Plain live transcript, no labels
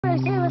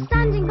heroes who are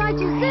standing by to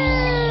zoom. So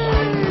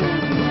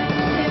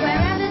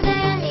wherever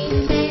their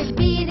needs is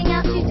beating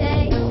out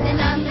today, the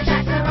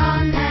Numberjacks are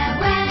on their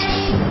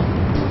way.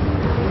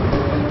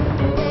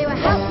 They will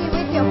help you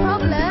with your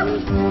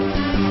problems.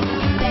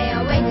 They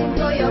are waiting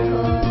for your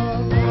call.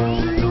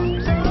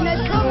 No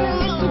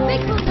problem is too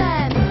big for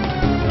them.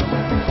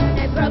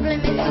 No problem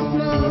is too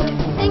small.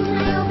 Things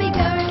may all be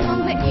going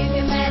wrong, but you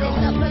can bet it's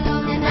not for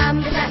long. The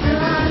Numberjacks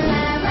are on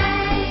their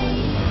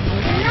way.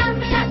 The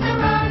Numberjacks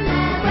are on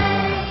their way.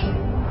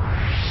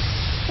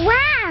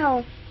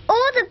 Wow!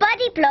 All the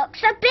buddy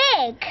blocks are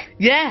big.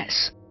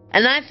 Yes,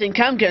 and I think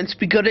I'm going to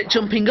be good at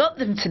jumping up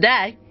them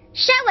today.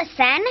 Show us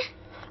then.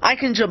 I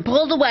can jump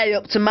all the way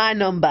up to my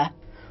number.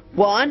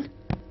 1,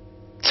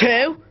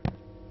 2,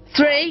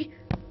 3,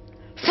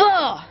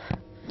 4.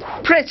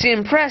 Pretty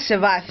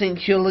impressive, I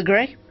think you'll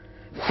agree.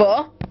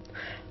 4,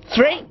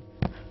 3,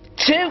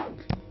 2,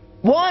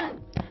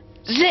 1,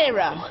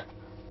 0.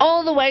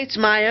 All the way to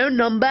my own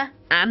number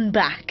and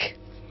back.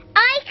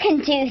 I can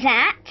do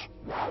that.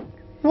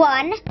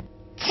 1,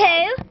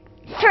 2,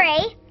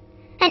 3,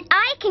 and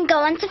I can go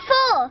on to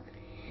 4.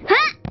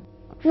 Huh?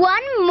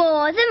 One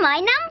more than my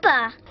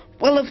number.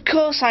 Well, of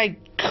course I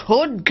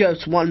could go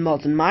to one more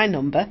than my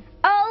number.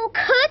 Oh,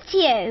 could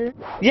you?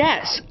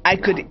 Yes, I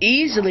could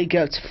easily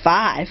go to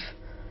 5.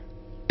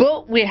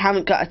 But we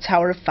haven't got a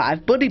tower of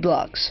 5 buddy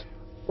blocks.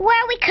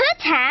 Well, we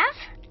could have.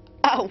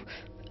 Oh,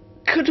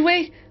 could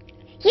we?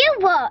 You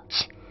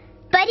watch.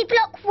 Buddy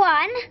block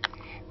 1,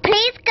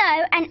 please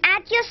go and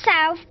add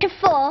yourself to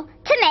 4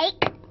 to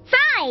make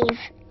 5.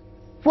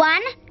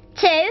 1,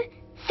 2,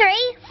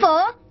 3,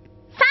 4,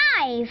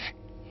 5.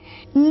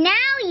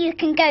 Now you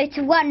can go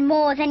to one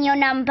more than your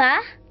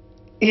number.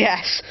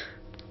 Yes,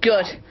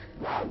 good.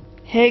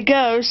 Here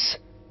goes.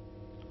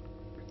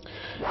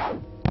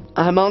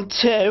 I'm on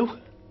 2.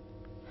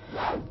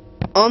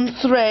 On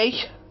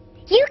 3.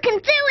 You can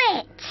do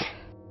it.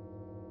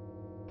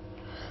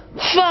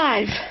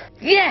 5.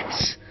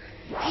 Yes.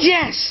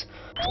 Yes.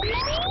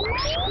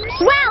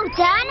 Well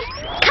done.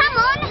 Come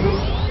on.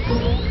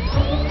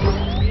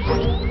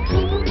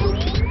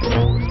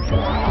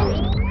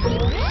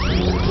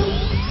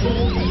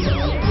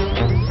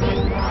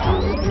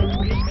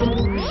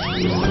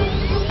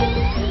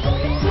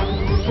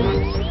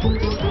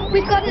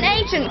 We've got an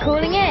agent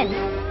calling in.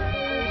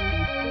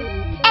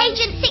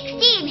 Agent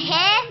 16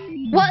 here.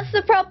 What's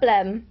the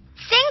problem?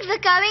 Things are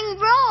going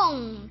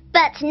wrong.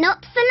 But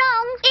not for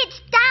long.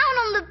 It's down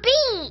on the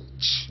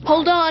beach.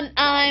 Hold on,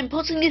 I'm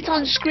putting it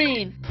on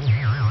screen.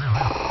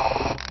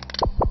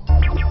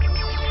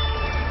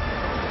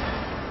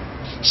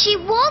 She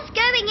was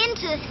going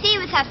into the sea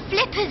with her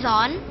flippers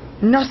on.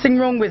 Nothing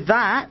wrong with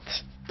that.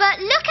 But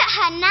look at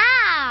her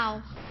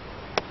now.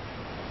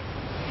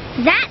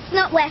 That's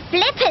not where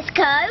flippers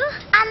go.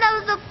 And there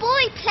was a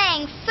boy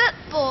playing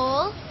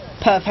football.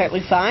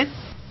 Perfectly fine.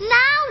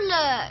 Now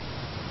look.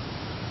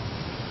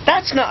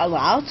 That's not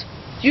allowed.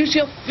 Use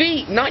your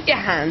feet, not your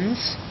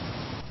hands.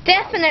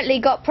 Definitely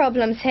got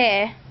problems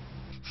here.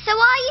 So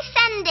are you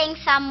sending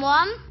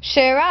someone?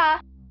 Sure are.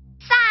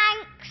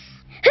 Thanks.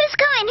 Who's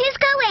going? Who's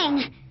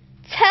going?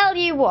 Tell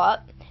you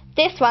what,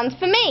 this one's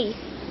for me.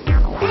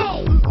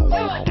 Hey,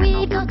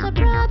 we got a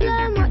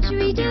problem. What should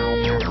we do?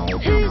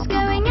 Who's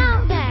going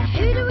out there?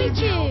 Who do we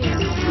choose?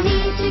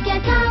 Need to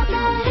get out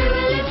there. Who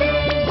will it be?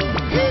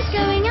 Who's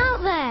going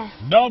out there?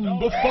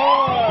 Number 5.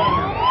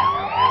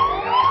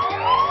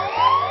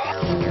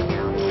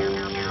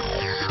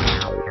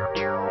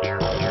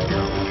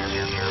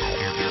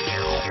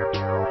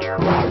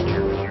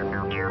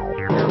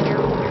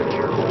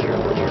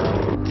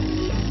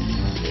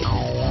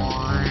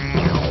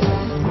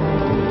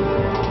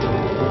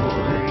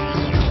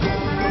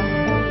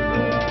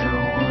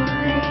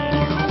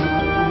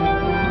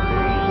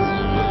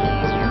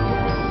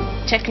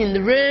 Checking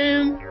the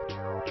room.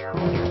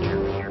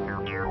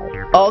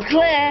 All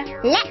clear.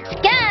 Let's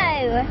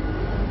go.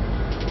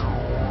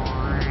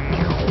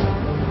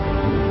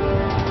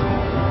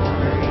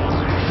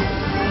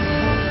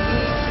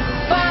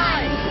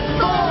 Five,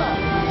 4,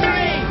 3,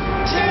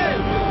 2,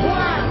 1,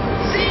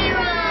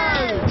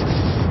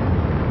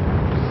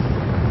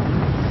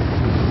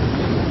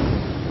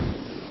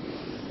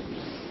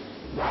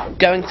 0.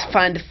 Going to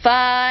find a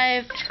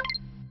 5.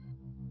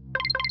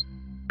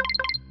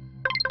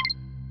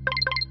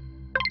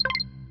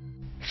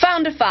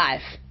 Found a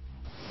 5.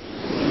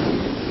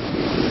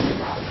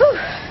 Whew.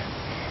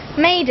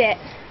 Made it.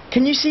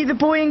 Can you see the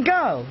boy and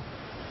girl?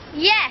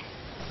 Yes.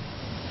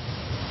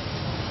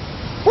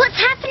 What's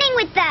happening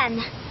with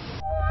them?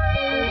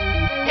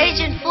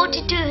 Agent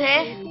 42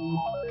 here.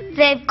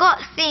 They've got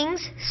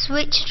things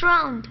switched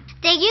round.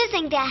 They're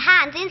using their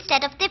hands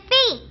instead of their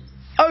feet.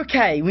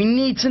 Okay, we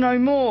need to know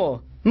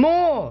more.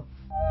 More!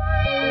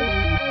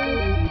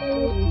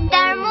 There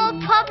are more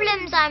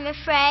problems, I'm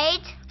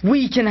afraid.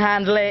 We can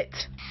handle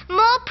it.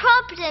 More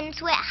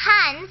problems with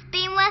hands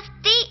being where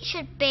feet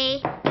should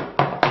be.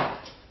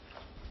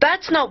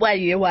 That's not where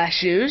you wear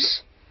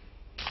shoes.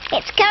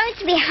 It's going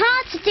to be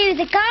hard to do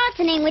the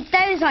gardening with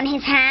those on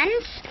his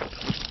hands.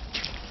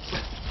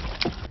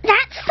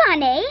 That's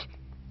funny.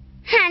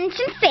 Hands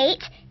and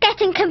feet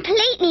getting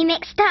completely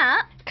mixed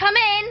up. Come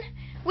in.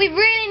 We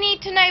really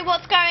need to know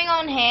what's going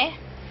on here.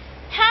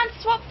 Hand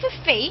swap for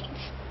feet?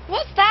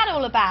 What's that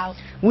all about?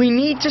 We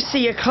need to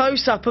see a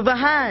close-up of a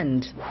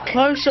hand.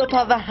 Close-up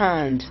of a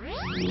hand.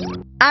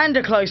 And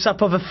a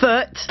close-up of a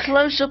foot.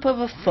 Close-up of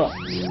a foot.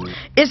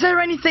 Is there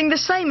anything the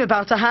same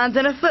about a hand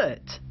and a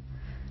foot?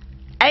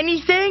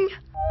 Anything?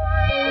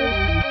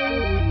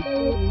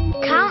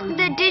 Count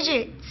the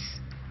digits.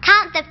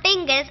 Count the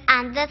fingers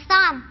and the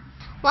thumb.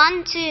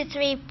 1, 2,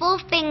 3, 4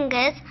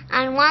 fingers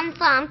and 1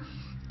 thumb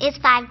is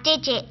 5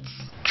 digits.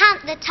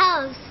 Count the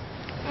toes.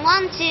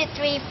 1, 2,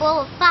 3,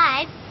 4,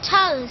 5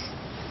 toes.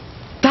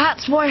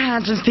 That's why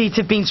hands and feet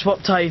have been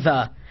swapped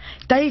over.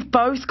 They've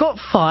both got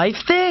 5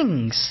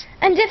 things.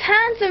 And if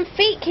hands and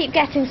feet keep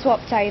getting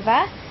swapped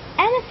over,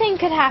 anything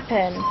could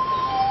happen.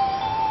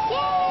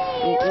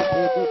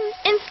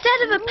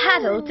 Instead of a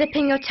paddle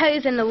dipping your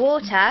toes in the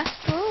water,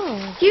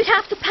 you'd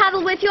have to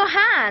paddle with your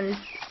hands.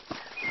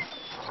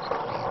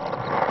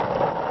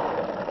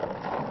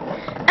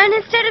 And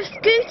instead of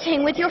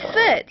scooting with your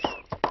foot,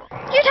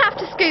 you'd have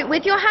to scoot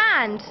with your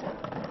hand.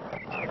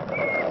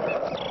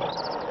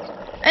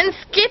 And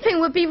skipping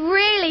would be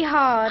really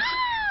hard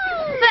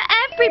for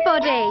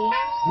everybody.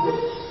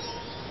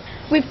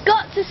 We've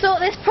got to sort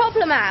this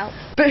problem out.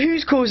 But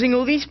who's causing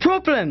all these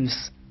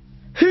problems?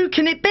 Who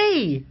can it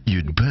be?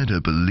 You'd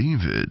better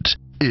believe it.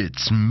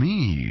 It's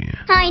me.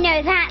 I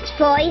know that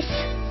voice.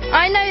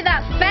 I know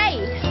that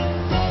face.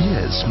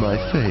 Yes, my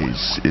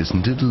face.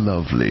 Isn't it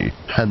lovely?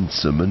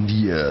 Handsome and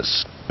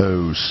yes,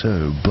 oh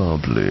so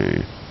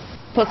bubbly.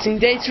 Putting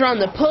data on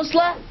the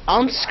puzzler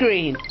on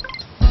screen.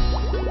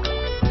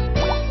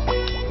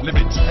 Let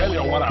me tell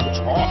you what I'm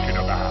talking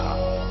about.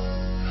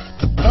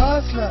 The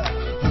puzzler,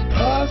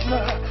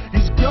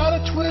 he's got a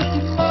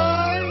twisted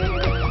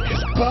mind.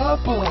 His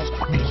bubbles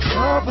mean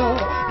trouble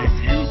if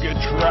you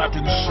get trapped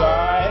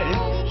inside.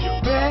 You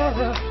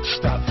better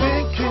stop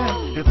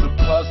thinking if the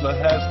puzzler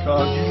has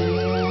caught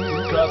you.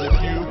 Cause if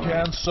you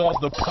can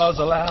sort the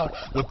puzzle out,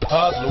 the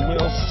puzzler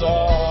will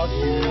sort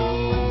you.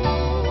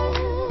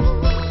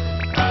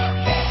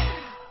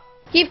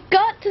 You've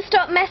got to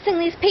stop messing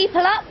these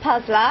people up,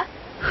 puzzler.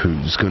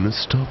 Who's gonna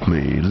stop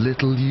me,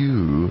 little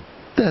you?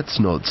 That's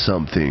not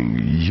something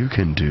you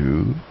can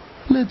do.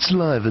 Let's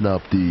liven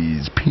up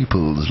these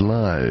people's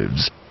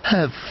lives.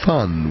 Have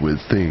fun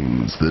with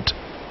things that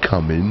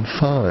come in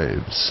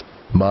 5s.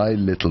 My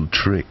little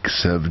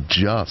tricks have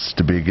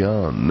just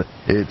begun.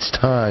 It's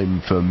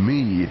time for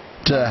me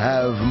to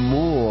have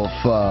more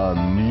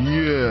fun,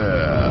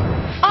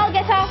 yeah! I'll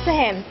get after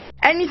him.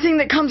 Anything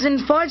that comes in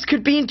 5s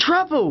could be in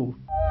trouble.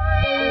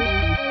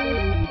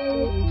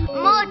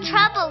 More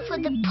trouble for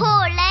the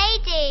poor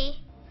lady.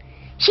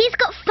 She's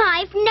got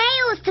 5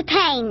 nails to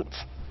paint.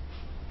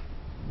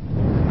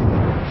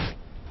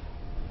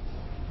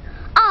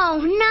 Oh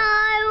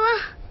no!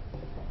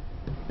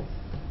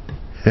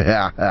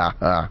 Ha ha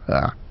ha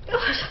ha.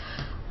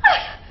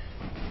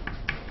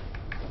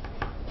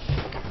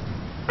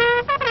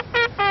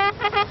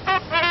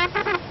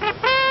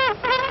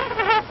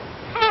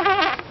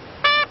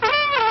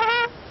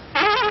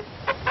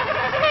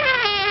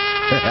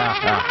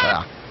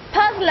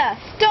 Puzzler,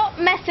 stop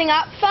messing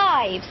up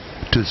 5s.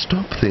 To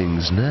stop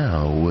things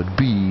now would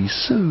be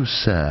so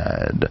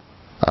sad.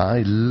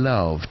 I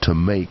love to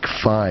make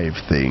 5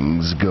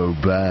 things go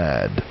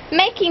bad.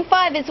 Making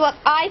 5 is what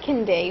I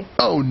can do.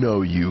 Oh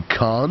no you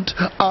can't.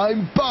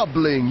 I'm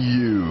bubbling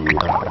you.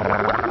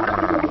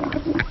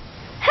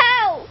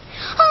 Help!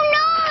 Oh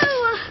no!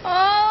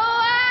 Oh!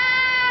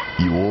 Ah!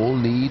 You all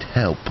need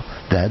help.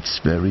 That's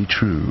very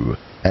true.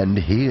 And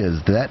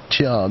here's that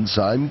chance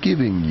I'm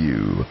giving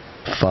you.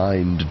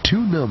 Find 2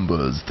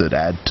 numbers that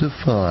add to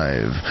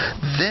 5.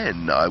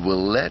 Then I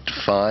will let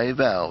 5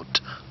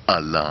 out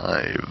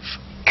alive.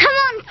 Come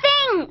on,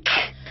 think!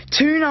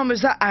 2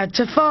 numbers that add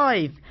to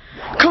 5.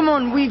 Come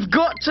on, we've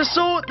got to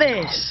sort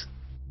this.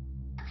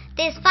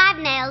 There's 5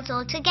 nails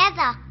all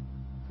together.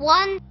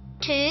 1,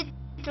 2,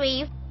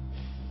 3,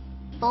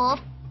 4,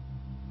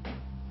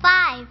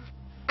 5.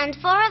 And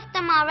 4 of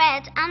them are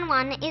red and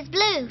 1 is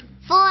blue.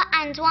 4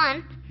 and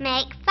 1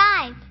 make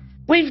 5.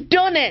 We've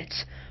done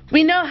it!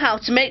 We know how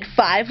to make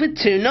 5 with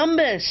 2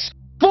 numbers.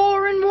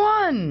 4 and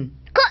 1.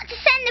 Got to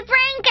send the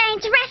brain game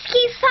to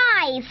rescue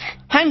 5.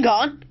 Hang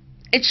on.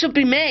 It should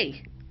be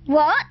me.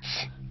 What?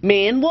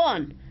 Me and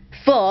 1.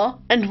 4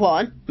 and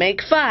 1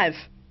 make 5.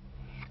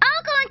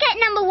 I'll go and get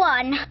number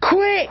 1.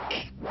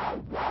 Quick!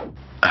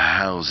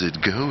 How's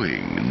it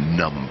going,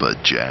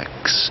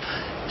 Numberjacks?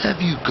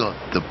 Have you got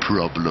the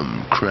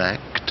problem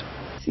cracked?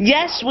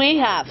 Yes, we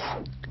have.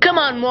 Come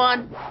on,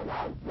 1.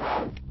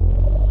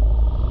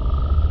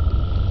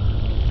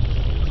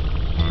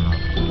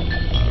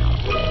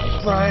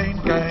 Brain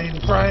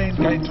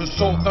game to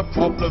solve the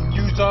problem,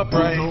 use our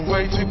brain. The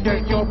way to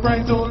get your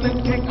brains all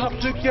linking up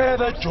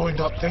together, joined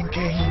up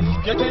thinking.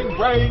 Getting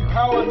brain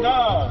power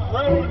now,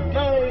 brain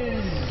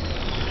game.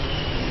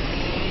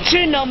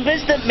 2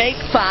 numbers that make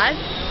 5.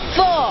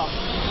 4.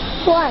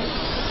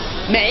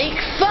 1. Make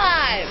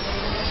 5.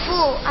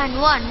 4 and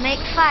 1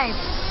 make 5.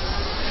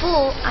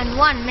 4 and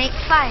 1 make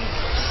 5.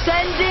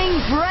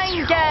 Sending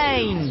brain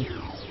gain.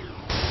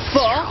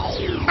 4.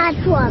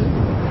 Add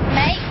 1.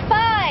 Make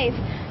 5.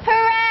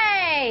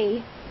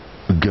 Hooray!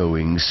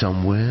 Going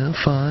somewhere,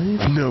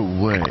 5? No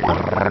way.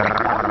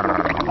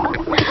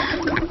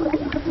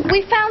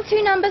 We found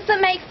 2 numbers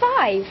that make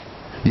 5.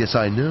 Yes,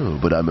 I know,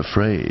 but I'm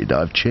afraid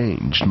I've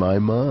changed my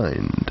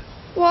mind.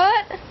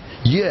 What?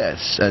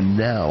 Yes, and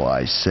now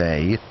I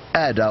say,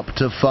 add up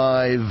to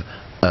 5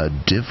 a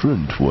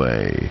different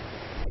way.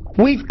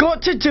 We've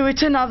got to do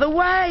it another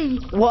way.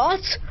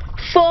 What?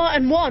 4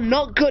 and 1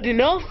 not good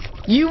enough?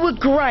 You were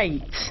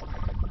great.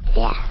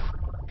 Yeah.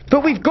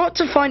 But we've got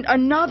to find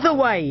another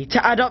way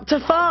to add up to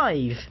 5.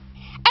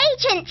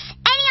 Agents,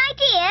 any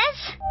ideas?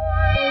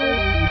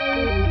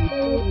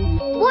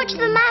 Watch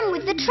the man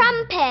with the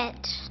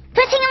trumpet.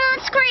 Putting him on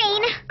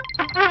screen.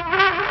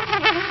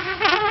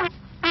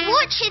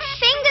 Watch his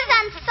fingers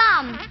and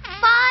thumb.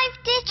 5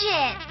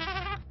 digits.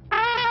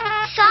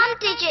 Some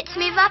digits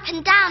move up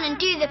and down and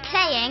do the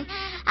playing,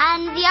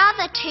 and the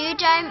other 2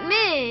 don't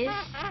move.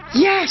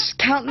 Yes,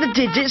 count the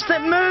digits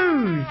that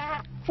move.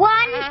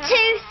 1,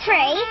 2,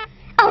 3.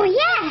 Oh,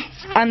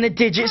 yes. And the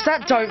digits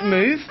that don't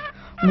move,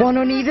 1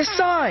 on either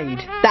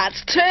side.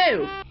 That's 2.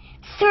 3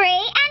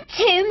 and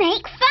 2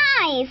 make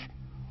 5.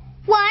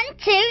 1,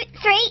 2,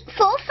 3,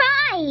 4,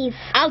 5.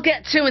 I'll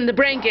get 2 in the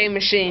brain game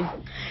machine.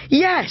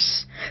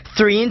 Yes,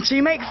 3 and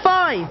 2 make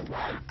 5.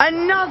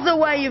 Another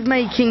way of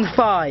making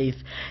 5.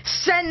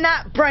 Send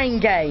that brain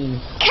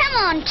gain. Come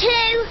on,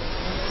 2,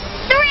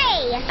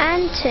 3.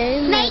 And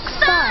 2 Make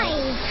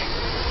 5.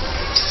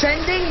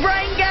 Sending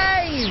brain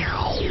gain.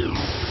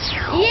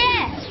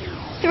 Yes!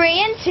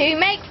 3 and 2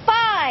 make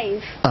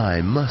 5.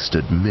 I must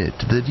admit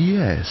that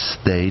yes,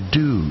 they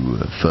do.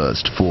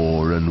 First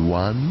 4 and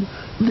 1,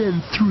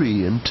 then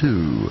 3 and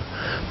 2.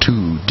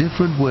 2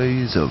 different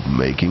ways of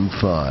making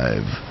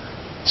 5.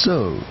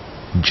 So,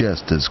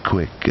 just as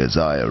quick as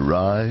I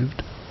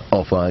arrived,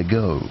 off I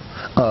go.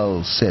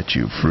 I'll set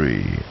you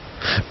free.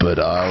 But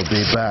I'll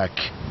be back.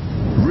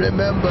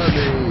 Remember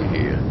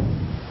me!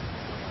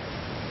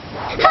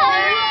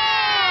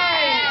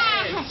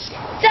 Hooray!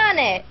 Done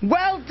it!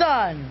 Well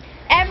done.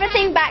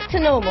 Everything back to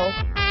normal.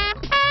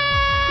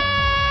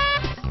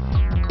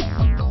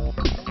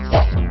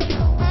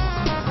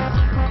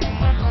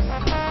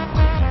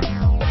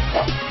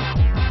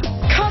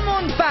 Come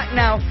on back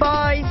now,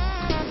 5.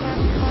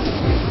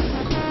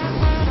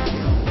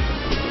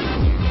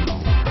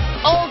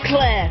 All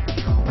clear.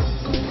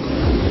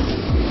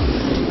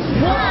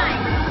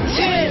 1,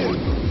 2,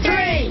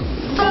 3,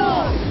 4,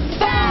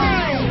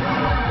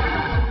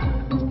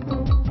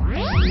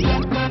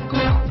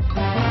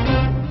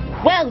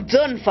 5. Well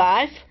done,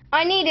 5.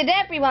 I needed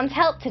everyone's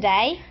help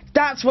today.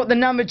 That's what the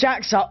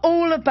Numberjacks are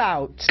all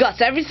about. Got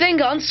everything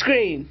on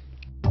screen.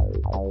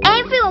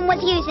 Everyone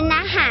was using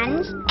their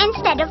hands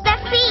instead of their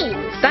feet.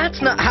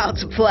 That's not how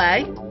to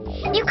play.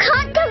 You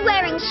can't go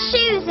wearing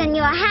shoes in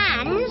your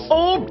hands.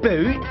 Or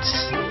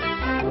boots.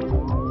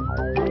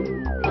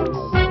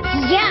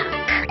 Yuck.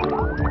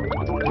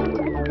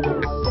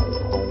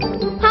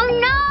 Oh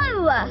no!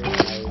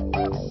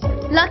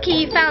 Lucky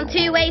you found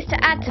 2 ways to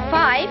add to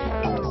 5.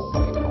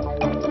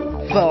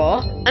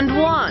 4 and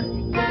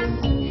 1.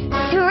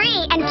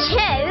 3 and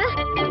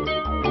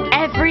 2.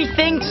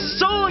 Everything's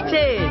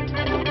sorted.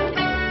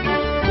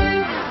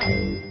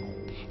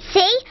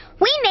 See?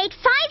 We made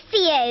 5 for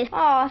you.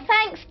 Oh,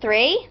 thanks,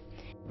 3.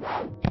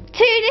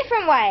 2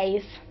 different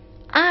ways.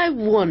 I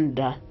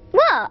wonder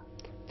What?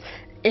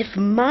 if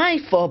my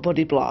 4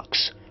 buddy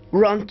blocks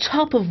were on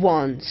top of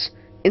 1's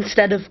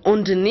instead of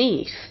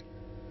underneath,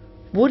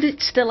 would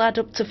it still add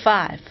up to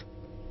 5?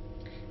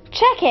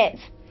 Check it.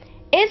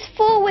 Is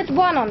 4 with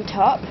 1 on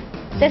top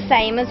the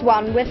same as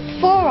 1 with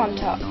 4 on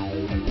top?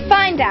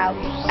 Find out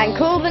and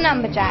call the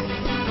Numberjacks.